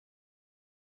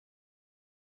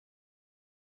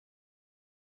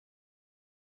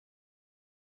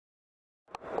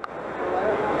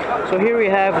So here we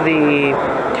have the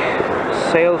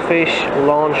Sailfish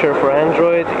launcher for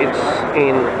Android. It's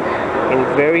in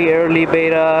very early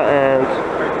beta and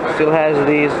still has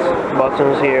these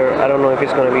buttons here. I don't know if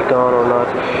it's going to be gone or not.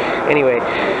 Anyway,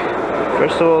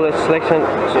 first of all, let's select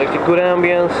a good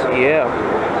ambience. Yeah,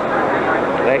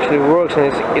 it actually works, and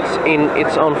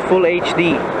it's on full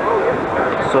HD.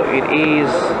 So it is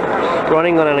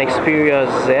running on an Xperia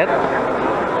Z.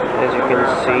 As you can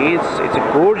see, it's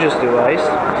a gorgeous device.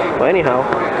 But anyhow,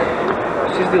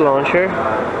 this is the launcher.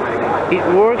 It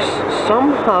works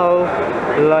somehow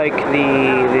like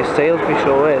the Sailfish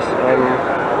OS,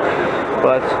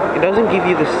 but it doesn't give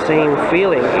you the same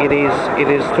feeling. It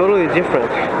is totally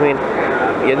different. I mean,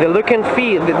 yeah, the look and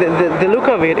feel, the look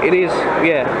of it,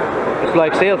 yeah, it's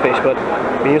like Sailfish, but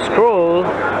when you scroll,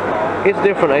 it's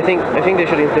different. I think they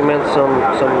should implement some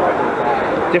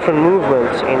different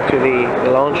movements into the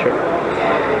launcher.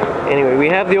 Anyway, we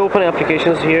have the open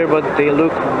applications here, but they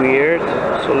look weird.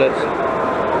 So does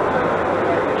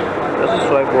the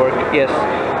swipe work? Yes,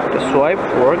 the swipe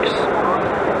works.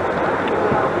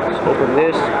 Let's open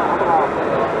this.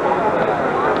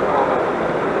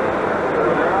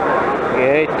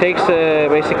 Yeah, it takes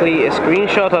basically a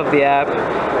screenshot of the app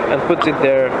and puts it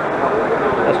there.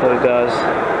 That's what it does.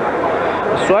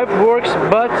 The swipe works,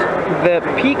 but the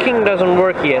peeking doesn't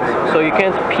work yet, so you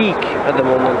can't peek at the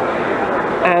moment.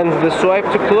 And the swipe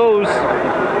to close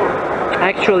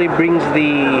actually brings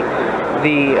the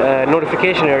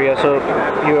notification area, so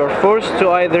you are forced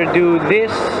to either do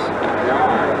this,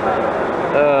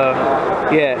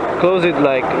 close it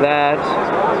like that,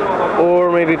 or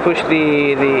maybe push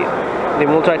the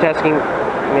multitasking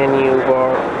menu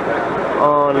bar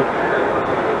on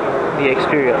the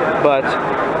Xperia. But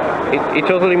it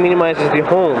totally minimizes the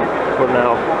home for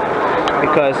now,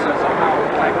 because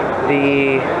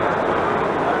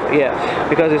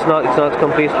it's not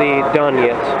completely done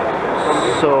yet.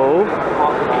 So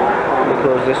we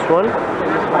close this one.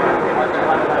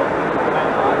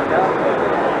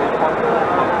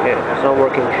 Yeah, it's not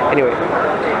working. Anyway,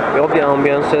 we have the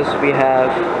ambiances, we have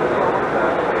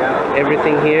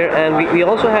everything here, and we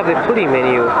also have the pulley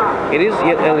menu. It is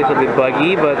yet a little bit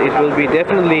buggy, but it will be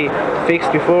definitely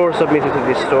fixed before submitted to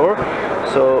the store.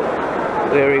 So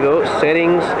there we go,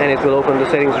 settings, and it will open the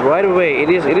settings right away. It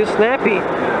is snappy.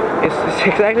 It's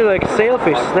exactly like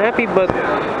Sailfish, snappy, but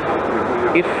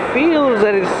it feels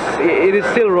that it is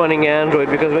still running Android,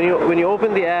 because when you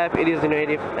open the app, it is the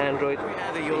native Android. We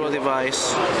have the Jolla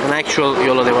device, an actual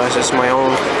Jolla device. It's my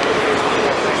own.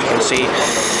 You can see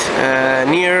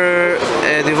near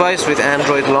a device with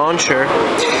Android Launcher.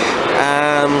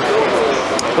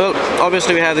 Well,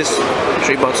 obviously we have these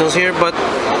 3 buttons here, but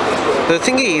the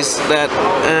thing is that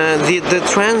the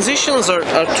transitions are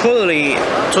totally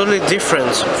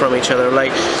different from each other.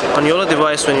 Like on Jolla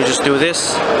device, when you just do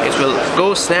this, it will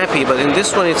go snappy, but in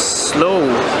this one it's slow,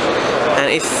 and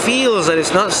it feels that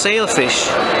it's not Sailfish.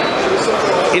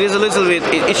 It is a little bit,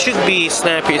 it should be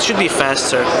snappy, it should be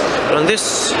faster, but on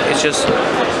this it's just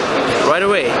right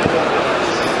away.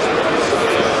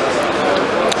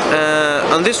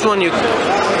 On this one you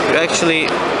actually,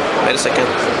 wait a second,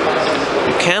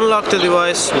 you can lock the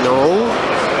device. No.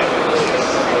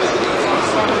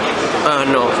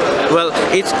 Well,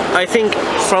 I think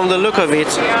from the look of it,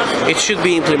 it should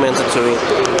be implemented to it.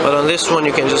 But on this one,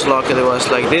 you can just lock the device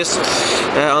like this.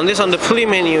 On the pulley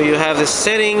menu, you have the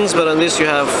settings, but on this you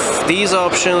have these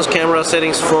options: camera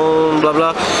settings, phone, blah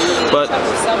blah. But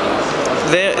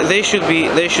they should be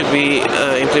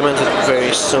implemented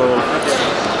very soon.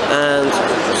 And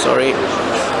sorry.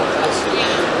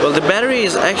 Well, the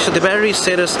battery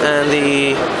status and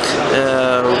the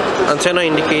antenna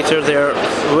indicator, they are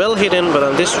well hidden, but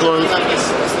on this one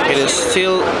it is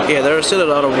still, there is still a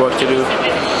lot of work to do.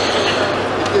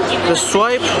 The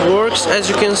swipe works, as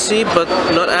you can see, but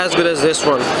not as good as this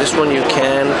one. This one you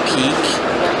can peek.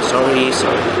 Sorry. You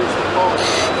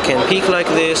can peek like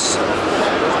this,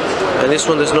 and this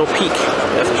one there's no peek.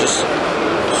 You have to just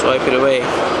swipe it away.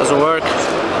 Doesn't work.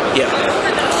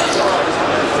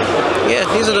 Yeah,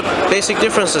 these are the basic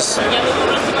differences.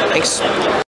 Thanks.